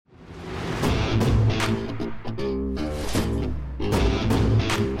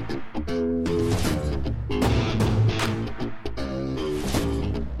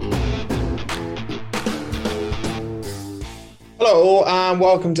Hello all and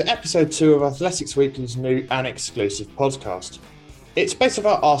welcome to episode 2 of Athletics Weekly's new and exclusive podcast. It's based on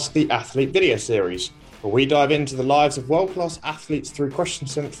our Ask the Athlete video series, where we dive into the lives of world-class athletes through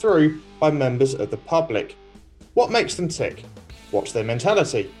questions sent through by members of the public. What makes them tick? What's their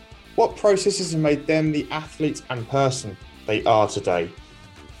mentality? What processes have made them the athletes and person they are today?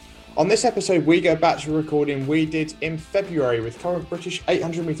 On this episode, we go back to a recording we did in February with current British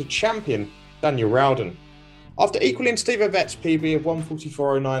 800 metre champion Daniel Rowden. After equalling Steve Ovette's PB of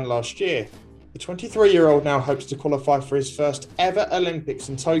 1:44.09 last year, the 23-year-old now hopes to qualify for his first ever Olympics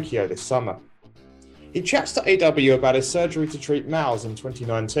in Tokyo this summer. He chats to AW about his surgery to treat mouths in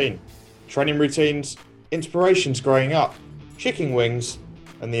 2019, training routines, inspirations growing up, chicken wings,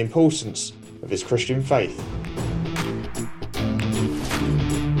 and the importance of his Christian faith.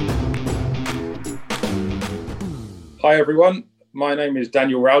 Hi everyone, my name is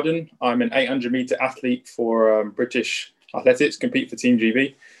Daniel Rowden. I'm an 800 metre athlete for British Athletics, compete for Team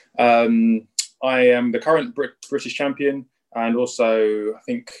GB. I am the current British champion and also, I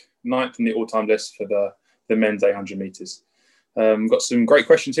think, 9th in the all-time list for the men's 800 metres. Got some great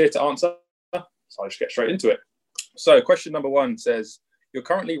questions here to answer, so I'll just get straight into it. So question number 1 says, you're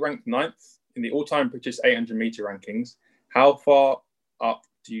currently ranked 9th in the all-time British 800 metre rankings. How far up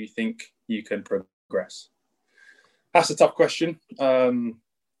do you think you can progress? That's a tough question. I mean,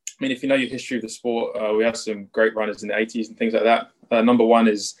 if you know your history of the sport, we had some great runners in the 80s and things like that. Number 1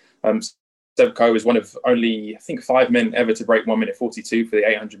 is Seb Coe is one of only, I think, 5 men ever to break 1:42 for the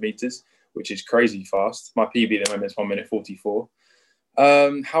 800 metres, which is crazy fast. My PB at the moment is 1:44.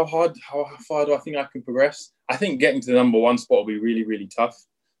 How far do I think I can progress? I think getting to the number 1 spot will be really, really tough.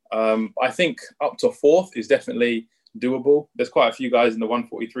 I think up to 4th is definitely doable. There's quite a few guys in the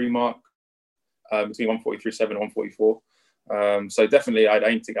 1:43 mark. Between 1:43.7 and 1:44. So definitely I'd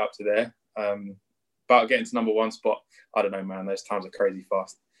aim to get up to there. But getting to number 1 spot, I don't know, man. Those times are crazy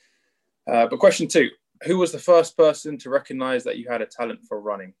fast. But question 2, who was the first person to recognise that you had a talent for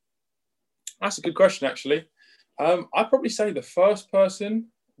running? That's a good question, actually. I'd probably say the first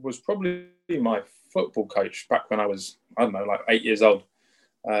person was probably my football coach back when I was, I don't know, like 8 years old.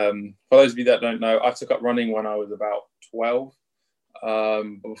 For those of you that don't know, I took up running when I was about 12.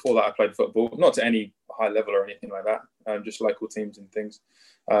 But before that, I played football, not to any high level or anything like that, just local teams and things.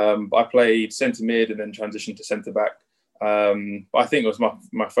 But I played centre mid and then transitioned to centre back. But I think it was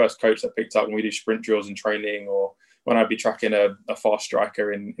my first coach that picked up when we do sprint drills and training, or when I'd be tracking a fast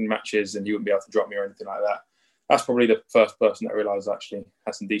striker in matches and he wouldn't be able to drop me or anything like that. That's probably the first person that I realised actually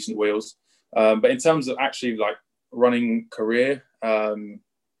had some decent wheels. But in terms of actually like running career,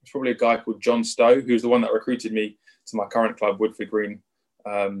 it's probably a guy called John Stowe, who's the one that recruited me to my current club, Woodford Green,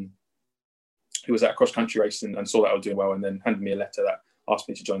 who was at a cross-country race and saw that I was doing well and then handed me a letter that asked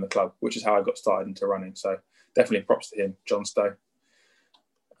me to join the club, which is how I got started into running. So definitely props to him, John Stowe.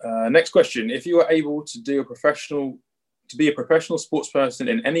 Next question. If you were able to be a professional sports person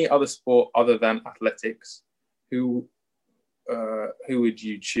in any other sport other than athletics, who would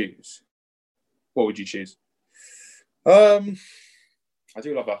you choose? What would you choose? I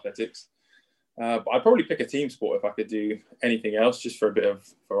do love athletics. But I'd probably pick a team sport if I could do anything else, just for a bit of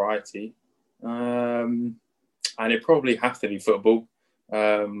variety. And it'd probably have to be football.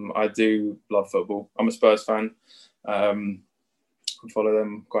 I do love football. I'm a Spurs fan. I follow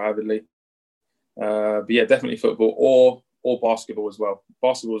them quite avidly. But yeah, definitely football or basketball as well.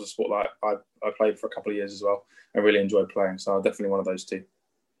 Basketball is a sport that I played for a couple of years as well and really enjoyed playing. So definitely one of those two.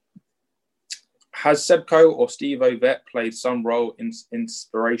 Has Seb Coe or Steve Ovett played some role in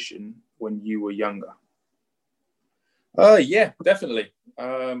inspiration when you were younger? Yeah, definitely.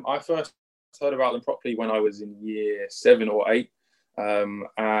 I first heard about them properly when I was in year 7 or 8.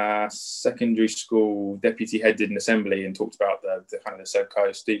 Our secondary school deputy head did an assembly and talked about the kind of the Seb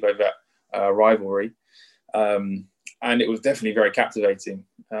Coe, Steve Ovett rivalry. And it was definitely very captivating.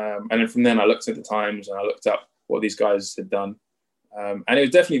 And then from then I looked at the times and I looked up what these guys had done. And it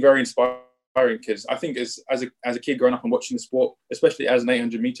was definitely very inspiring, because I think as a kid growing up and watching the sport, especially as an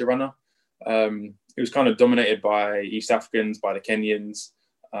 800 metre runner, it was kind of dominated by East Africans, by the Kenyans,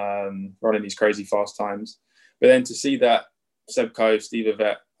 running these crazy fast times. But then to see that Seb Coe, Steve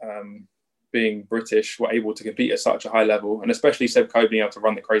Ovett, being British, were able to compete at such a high level, and especially Seb Coe being able to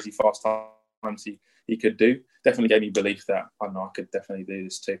run the crazy fast times he could do, definitely gave me belief that I could definitely do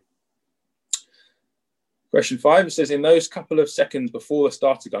this too. Question 5, it says, in those couple of seconds before the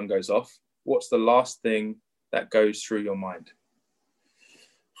starter gun goes off, what's the last thing that goes through your mind?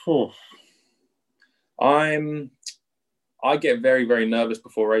 I get very, very nervous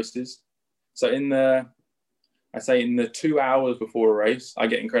before races. So in the 2 hours before a race, I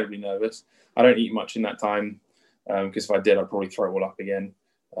get incredibly nervous. I don't eat much in that time. because if I did, I'd probably throw it all up again.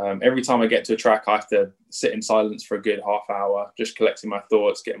 Every time I get to a track, I have to sit in silence for a good half hour, just collecting my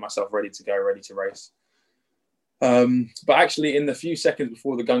thoughts, getting myself ready to go, ready to race. But actually, in the few seconds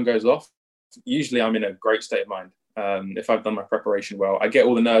before the gun goes off, usually I'm in a great state of mind. If I've done my preparation well, I get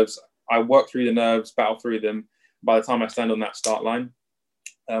all the nerves, I work through the nerves, battle through them. By the time I stand on that start line,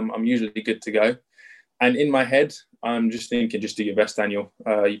 I'm usually good to go. And in my head, I'm just thinking, just do your best, Daniel.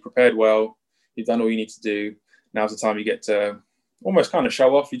 You prepared well. You've done all you need to do. Now's the time you get to almost kind of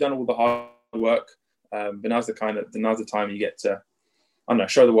show off. You've done all the hard work, but now's the time you get to, I don't know,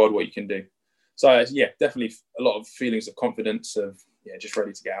 show the world what you can do. So yeah, definitely a lot of feelings of confidence of just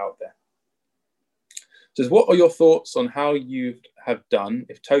ready to get out there. So what are your thoughts on how you have done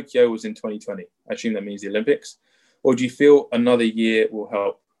if Tokyo was in 2020? I assume that means the Olympics. Or do you feel another year will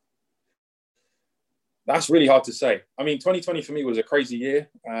help? That's really hard to say. I mean, 2020 for me was a crazy year.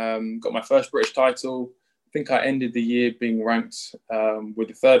 Got my first British title. I think I ended the year being ranked with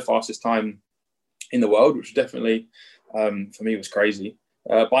the third fastest time in the world, which definitely for me was crazy.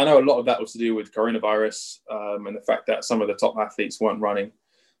 But I know a lot of that was to do with coronavirus and the fact that some of the top athletes weren't running.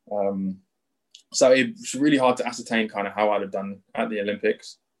 So it's really hard to ascertain kind of how I'd have done at the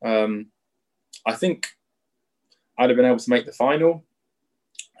Olympics. I think I'd have been able to make the final.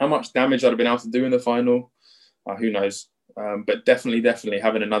 How much damage I'd have been able to do in the final, who knows? But definitely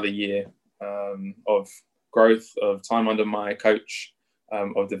having another year of growth, of time under my coach,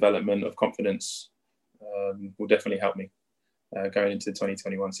 of development, of confidence will definitely help me going into the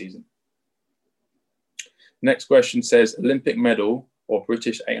 2021 season. Next question says, Olympic medal or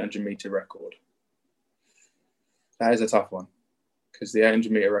British 800 meter record? That is a tough one because the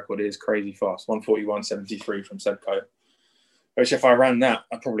 800 meter record is crazy fast, 1:41.73 from Sebco. Which if I ran that,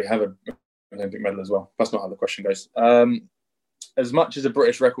 I'd probably have an Olympic medal as well. That's not how the question goes. As much as a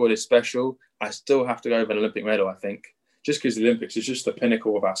British record is special, I still have to go with an Olympic medal, I think, just because the Olympics is just the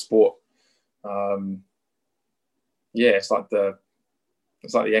pinnacle of our sport. It's like the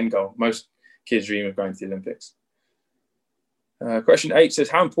end goal. Most kids dream of going to the Olympics. Question 8 says,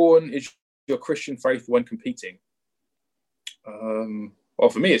 how important is your Christian faith when competing? Well,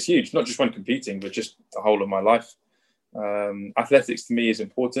 for me, it's huge, not just when competing, but just the whole of my life. Athletics to me is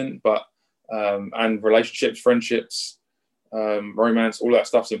important, but and relationships, friendships, romance, all that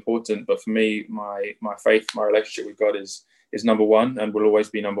stuff's important. But for me, my faith, my relationship with God is number one and will always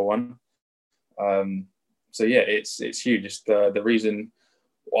be number one. So yeah, it's huge. It's the reason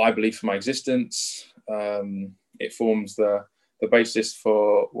what I believe for my existence. It forms the basis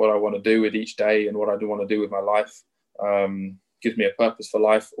for what I want to do with each day and what I do want to do with my life. Gives me a purpose for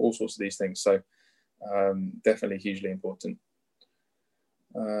life, all sorts of these things. So definitely hugely important.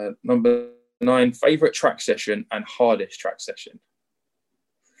 Number 9, favorite track session and hardest track session.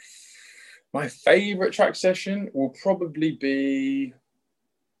 My favorite track session will probably be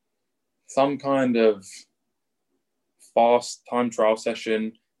some kind of fast time trial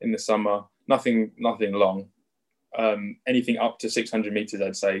session in the summer. Nothing long. Anything up to 600 meters,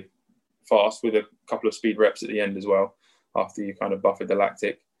 I'd say, fast with a couple of speed reps at the end as well, after you kind of buffered the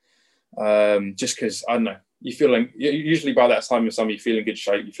lactic. Just because, I don't know, you feel like, usually by that time of summer, you feel in good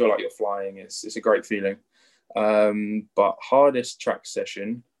shape, you feel like you're flying. It's a great feeling. But hardest track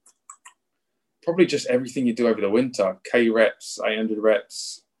session, probably just everything you do over the winter. K reps, 800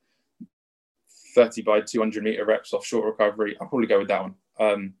 reps, 30 by 200 meter reps off short recovery. I'll probably go with that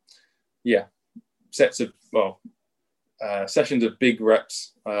one. Sessions of big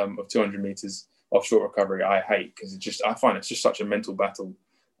reps of 200 meters off short recovery I hate, because I find it's just such a mental battle,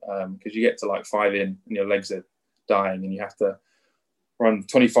 because you get to like 5 in and your legs are dying and you have to run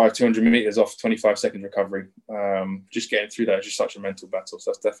 200 meters off 25 seconds recovery. Just getting through that is just such a mental battle. So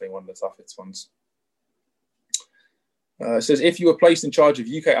that's definitely one of the toughest ones. It says, if you were placed in charge of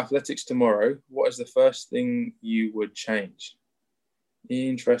UK athletics tomorrow, what is the first thing you would change?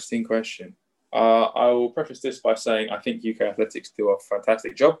 Interesting question. I will preface this by saying I think UK athletics do a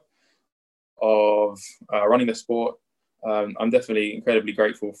fantastic job of running the sport. I'm definitely incredibly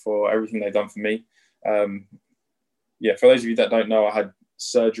grateful for everything they've done for me. For those of you that don't know, I had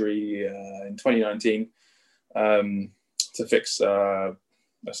surgery in 2019 to fix a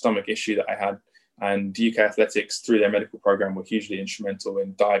stomach issue that I had. And UK Athletics, through their medical program, were hugely instrumental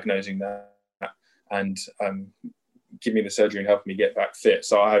in diagnosing that and giving me the surgery and helping me get back fit.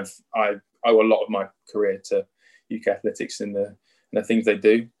 So I owe a lot of my career to UK Athletics and the things they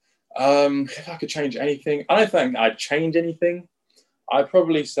do. If I could change anything, I don't think I'd change anything. I'd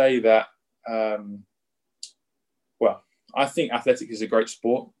probably say that, I think athletics is a great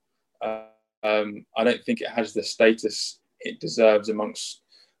sport. I don't think it has the status it deserves amongst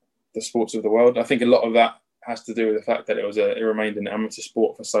the sports of the world. I think a lot of that has to do with the fact that it remained an amateur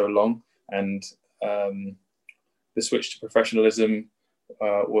sport for so long, and the switch to professionalism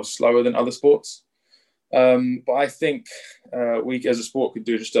was slower than other sports. But I think we as a sport could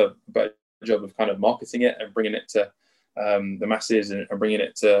do just a better job of kind of marketing it and bringing it to the masses and bringing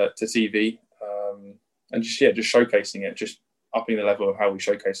it to TV, and just showcasing it, just upping the level of how we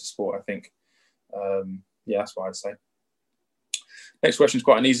showcase the sport, I think. That's what I'd say. Next question is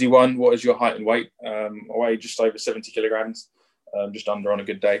quite an easy one. What is your height and weight? I weigh just over 70 kilograms, just under on a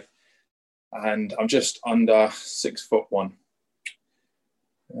good day. And I'm just under 6'1".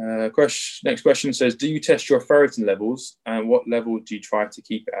 Next question says, do you test your ferritin levels, and what level do you try to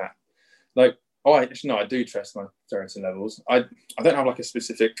keep it at? I do test my ferritin levels. I don't have like a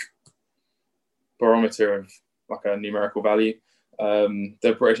specific barometer of like a numerical value.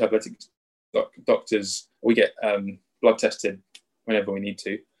 The British Athletics doctors, we get blood tested whenever we need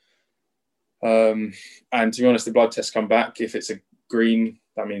to. And to be honest, the blood tests come back. If it's a green,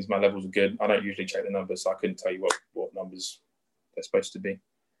 that means my levels are good. I don't usually check the numbers, so I couldn't tell you what numbers they're supposed to be.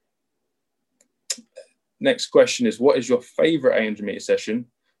 Next question is, what is your favorite 800 meter session?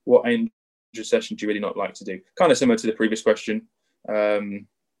 What 800 session do you really not like to do? Kind of similar to the previous question.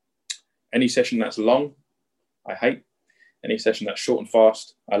 Any session that's long, I hate. Any session that's short and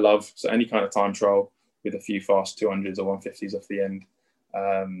fast, I love. So any kind of time trial with a few fast 200s or 150s off the end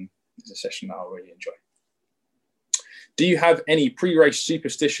is a session that I'll really enjoy. Do you have any pre-race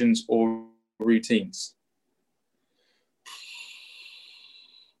superstitions or routines?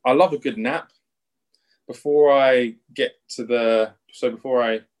 I love a good nap. Before I leave for the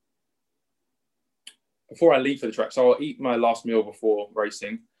track, so I'll eat my last meal before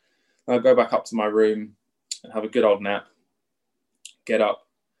racing. I'll go back up to my room and have a good old nap, get up,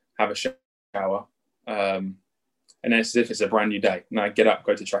 have a shower, and then it's as if it's a brand new day. And I get up,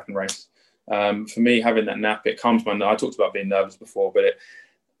 go to track and race. For me, having that nap, it calms my nerves. I talked about being nervous before, but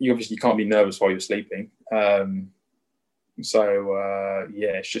you obviously can't be nervous while you're sleeping.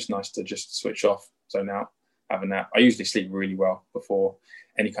 It's just nice to just switch off. So now have a nap. I usually sleep really well before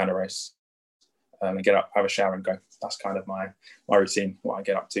any kind of race. And get up, have a shower and go. That's kind of my routine, what I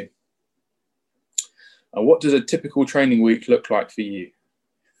get up to. What does a typical training week look like for you?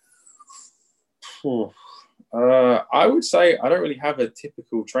 I would say I don't really have a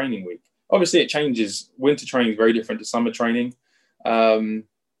typical training week. Obviously, it changes. Winter training is very different to summer training. And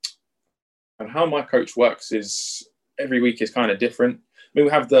how my coach works is every week is kind of different. I mean,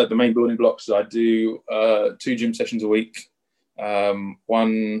 we have the main building blocks. So I do 2 gym sessions a week, 1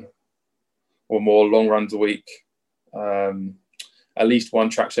 or more long runs a week, at least 1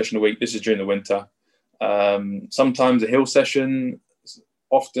 track session a week. This is during the winter. Sometimes a hill session,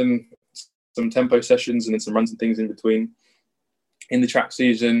 often some tempo sessions, and then some runs and things in between. In the track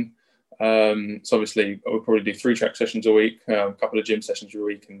season, so obviously I would probably do 3 track sessions a week, a couple of gym sessions a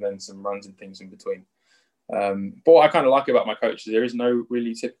week, and then some runs and things in between. But what I kind of like about my coach is there is no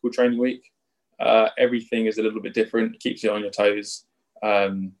really typical training week. Everything is a little bit different, keeps you on your toes,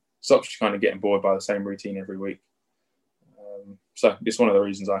 stops you kind of getting bored by the same routine every week. So it's one of the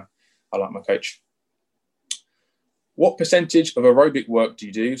reasons I like my coach. What percentage of aerobic work do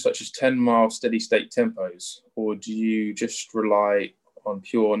you do, such as 10-mile steady state tempos, or do you just rely on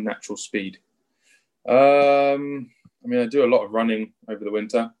pure natural speed? I do a lot of running over the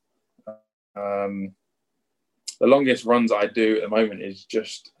winter. The longest runs I do at the moment is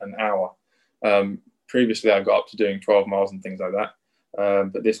just an hour. Previously, I got up to doing 12 miles and things like that.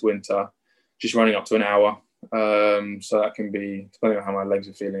 But this winter, just running up to an hour. So that can be, depending on how my legs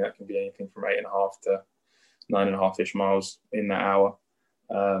are feeling, that can be anything from 8.5 to 9.5-ish miles in that hour.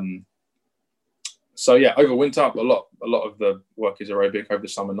 Over winter, a lot of the work is aerobic. Over the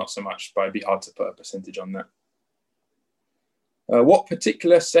summer, not so much, but it'd be hard to put a percentage on that. What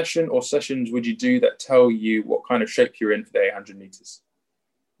particular session or sessions would you do that tell you what kind of shape you're in for the 800 meters?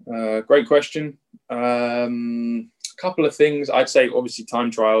 Great question. A couple of things. I'd say obviously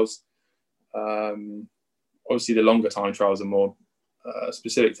time trials. Obviously the longer time trials are more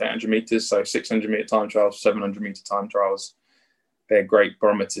specific to 800 meters. So 600 meter time trials, 700 meter time trials. They're great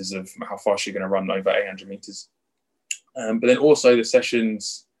barometers of how fast you're going to run over 800 meters. But then also the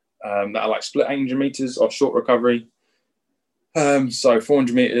sessions that are like split 800 meters or short recovery. So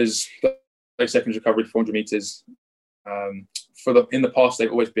 400 meters, 30 seconds recovery, 400 meters. In the past,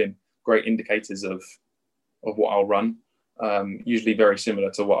 they've always been great indicators of what I'll run. Usually very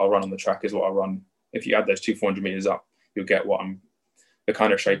similar to what I'll run on the track is what I'll run. If you add those 2 400 meters up, you'll get the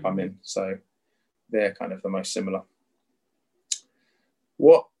kind of shape I'm in. So they're kind of the most similar.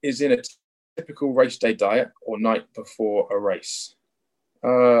 What is in a typical race day diet or night before a race?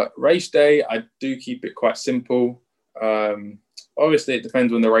 Race day, I do keep it quite simple. Obviously, it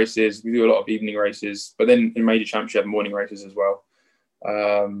depends when the race is. We do a lot of evening races, but then in major champs, you have morning races as well.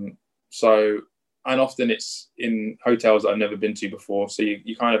 And often it's in hotels that I've never been to before, so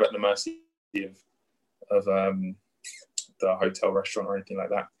you're kind of at the mercy of the hotel, restaurant, or anything like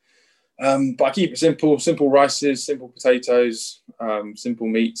that. But I keep it simple: simple rices, simple potatoes, simple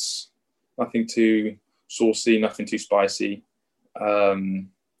meats, nothing too saucy, nothing too spicy. And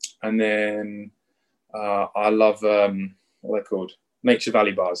then I love what are they called? Nature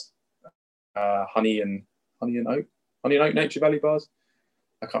Valley bars, honey and oat Nature Valley bars.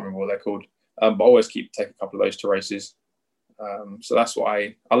 I can't remember what they're called, but I always take a couple of those to races. So that's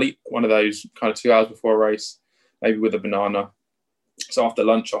what I'll eat one of those kind of 2 hours before a race, maybe with a banana. So after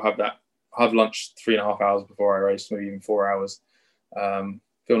lunch, I'll have lunch 3.5 hours before I race, maybe even 4 hours.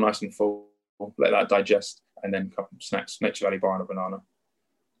 Feel nice and full, let that digest, and then a couple of snacks, Nature Valley bar and a banana.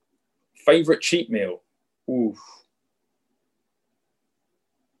 Favorite cheat meal? Oof.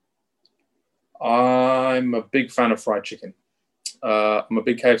 I'm a big fan of fried chicken. I'm a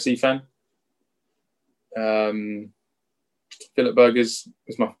big KFC fan. Fillet burgers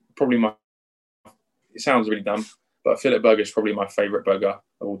is probably my. It sounds really dumb, but fillet burger is probably my favorite burger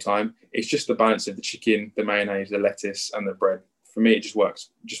of all time. It's just the balance of the chicken, the mayonnaise, the lettuce, and the bread. For me, it just works.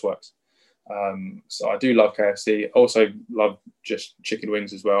 It just works. So I do love KFC. Also love just chicken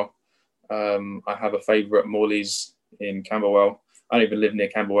wings as well. I have a favorite Morley's in Camberwell. I don't even live near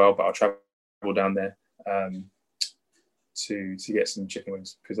Camberwell, but I'll travel down there to get some chicken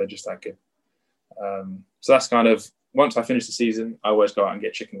wings because they're just that good. So that's kind of, once I finish the season, I always go out and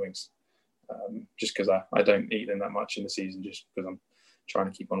get chicken wings, just because I don't eat them that much in the season, just because I'm trying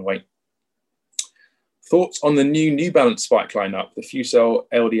to keep on weight. Thoughts on the New Balance spike lineup, the Fucell,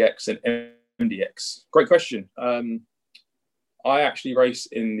 LDX and MDX? Great question. I actually race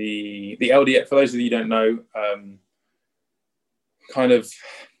in the LDX. For those of you who don't know, kind of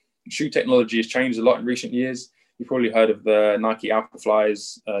shoe technology has changed a lot in recent years. You've probably heard of the Nike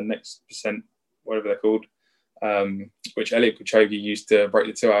Alphaflys, Next Percent, whatever they're called, which Eliud Kipchoge used to break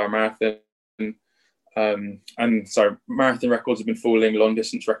the 2-hour marathon. And so marathon records have been falling, long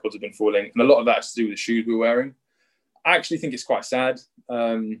distance records have been falling, and a lot of that has to do with the shoes we're wearing. I actually think it's quite sad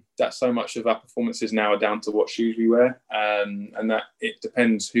that so much of our performances now are down to what shoes we wear, and that it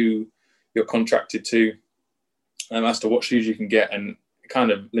depends who you're contracted to as to what shoes you can get, and it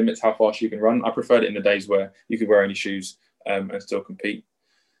kind of limits how fast you can run. I preferred it in the days where you could wear any shoes and still compete.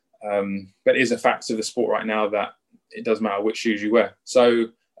 But it is a fact of the sport right now that it doesn't matter which shoes you wear. So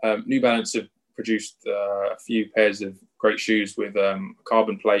New Balance have produced a few pairs of great shoes with a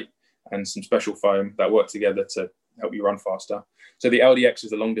carbon plate and some special foam that work together to help you run faster. So the LDX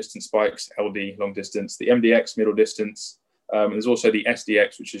is the long distance spikes, LD long distance, the MDX middle distance, and there's also the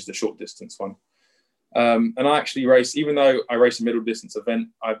SDX, which is the short distance one. And I actually race, even though I race a middle distance event,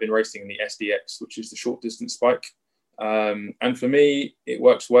 I've been racing in the SDX, which is the short distance spike. And for me, it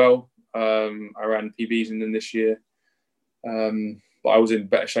works well. I ran PBs in them this year, but I was in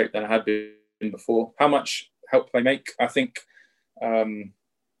better shape than I had been before. How much help they make? I think the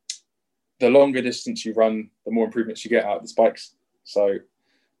longer distance you run, the more improvements you get out of the spikes. So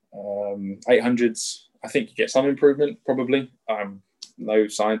 800s, I think you get some improvement, probably. I'm no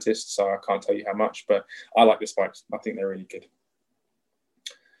scientist, so I can't tell you how much, but I like the spikes. I think they're really good.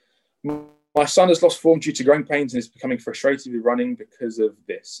 My son has lost form due to growing pains and is becoming frustrated with running because of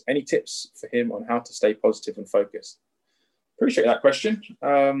this. Any tips for him on how to stay positive and focused? Appreciate that question.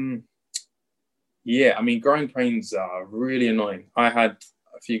 Yeah, I mean, growing pains are really annoying. I had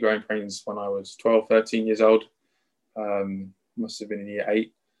a few growing pains when I was 12, 13 years old. Must have been in year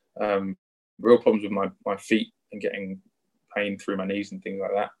 8. Real problems with my feet and getting pain through my knees and things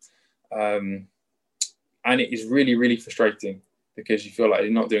like that. And it is really, really frustrating because you feel like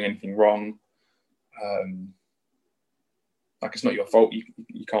you're not doing anything wrong. Like it's not your fault.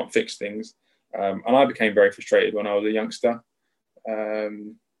 You can't fix things. And I became very frustrated when I was a youngster.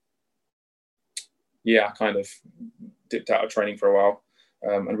 Yeah, I kind of dipped out of training for a while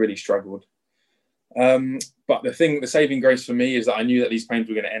and really struggled. But the saving grace for me is that I knew that these pains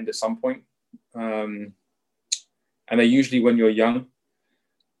were going to end at some point. And they're usually when you're young.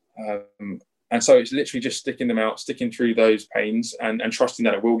 And so it's literally just sticking them out, sticking through those pains and trusting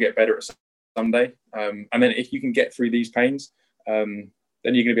that it will get better someday. And then if you can get through these pains, then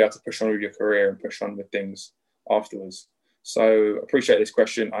you're going to be able to push on with your career and push on with things afterwards. So appreciate this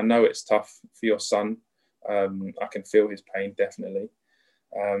question. I know it's tough for your son. I can feel his pain, definitely.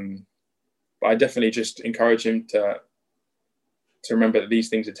 But I definitely just encourage him to remember that these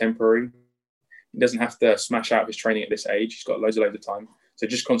things are temporary. He doesn't have to smash out his training at this age. He's got loads of time So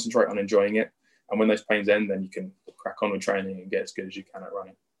just concentrate on enjoying it. And when those pains end, then you can crack on with training and get as good as you can at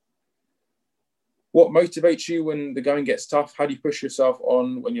running. What motivates you when the going gets tough? How do you push yourself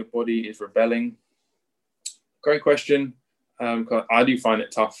on when your body is rebelling? Great question. I do find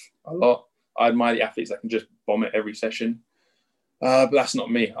it tough a lot. I admire the athletes that can just bomb it every session. But that's not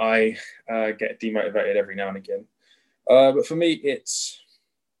me. I get demotivated every now and again. But for me, it's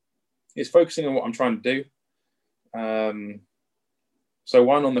focusing on what I'm trying to do. So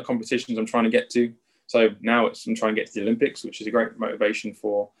one, on the competitions I'm trying to get to. So now I'm trying to get to the Olympics, which is a great motivation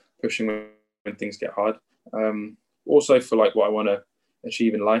for pushing when things get hard. Also for like what I want to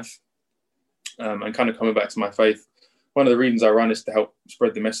achieve in life. And kind of coming back to my faith, one of the reasons I run is to help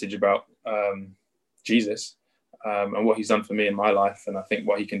spread the message about Jesus and what he's done for me in my life, and I think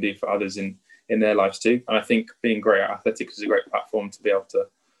what he can do for others in their lives too. And I think being great at athletics is a great platform to be able to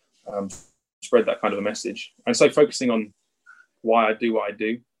spread that kind of a message. And so focusing on why I do what I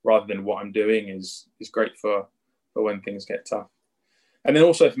do rather than what I'm doing is great for when things get tough. And then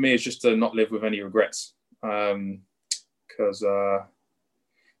also for me, it's just to not live with any regrets. Because the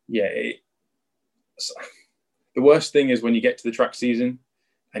worst thing is when you get to the track season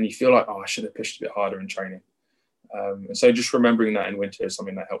and you feel like, I should have pushed a bit harder in training. And so just remembering that in winter is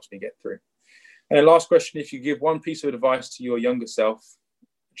something that helps me get through. And then last question, if you give one piece of advice to your younger self,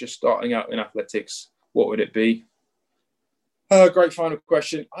 just starting out in athletics, what would it be? Great final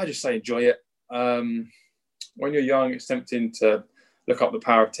question. I just say enjoy it. When you're young, it's tempting to look up the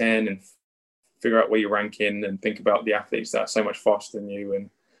power of 10 and figure out where you rank in and think about the athletes that are so much faster than you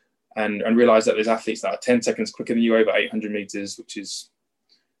and realize that there's athletes that are 10 seconds quicker than you over 800 meters, which is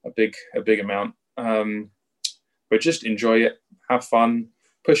a big amount. But just enjoy it, have fun,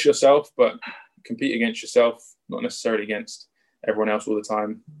 push yourself, but compete against yourself, not necessarily against everyone else all the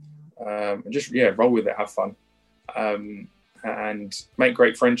time. And just, roll with it, have fun. And make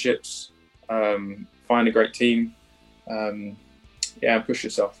great friendships, find a great team, and push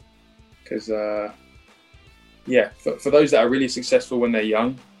yourself. Because, for those that are really successful when they're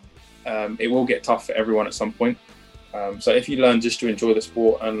young, it will get tough for everyone at some point. So if you learn just to enjoy the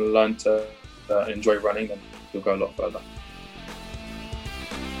sport and learn to enjoy running, then you'll go a lot further.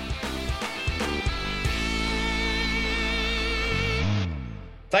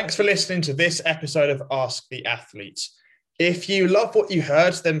 Thanks for listening to this episode of Ask the Athletes. If you love what you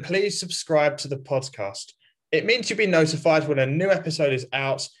heard, then please subscribe to the podcast. It means you'll be notified when a new episode is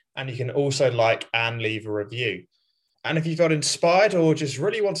out, and you can also like and leave a review. And if you got inspired or just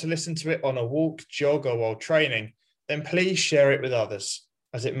really want to listen to it on a walk, jog, or while training, then please share it with others,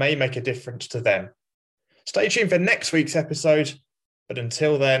 as it may make a difference to them. Stay tuned for next week's episode, but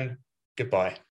until then, goodbye.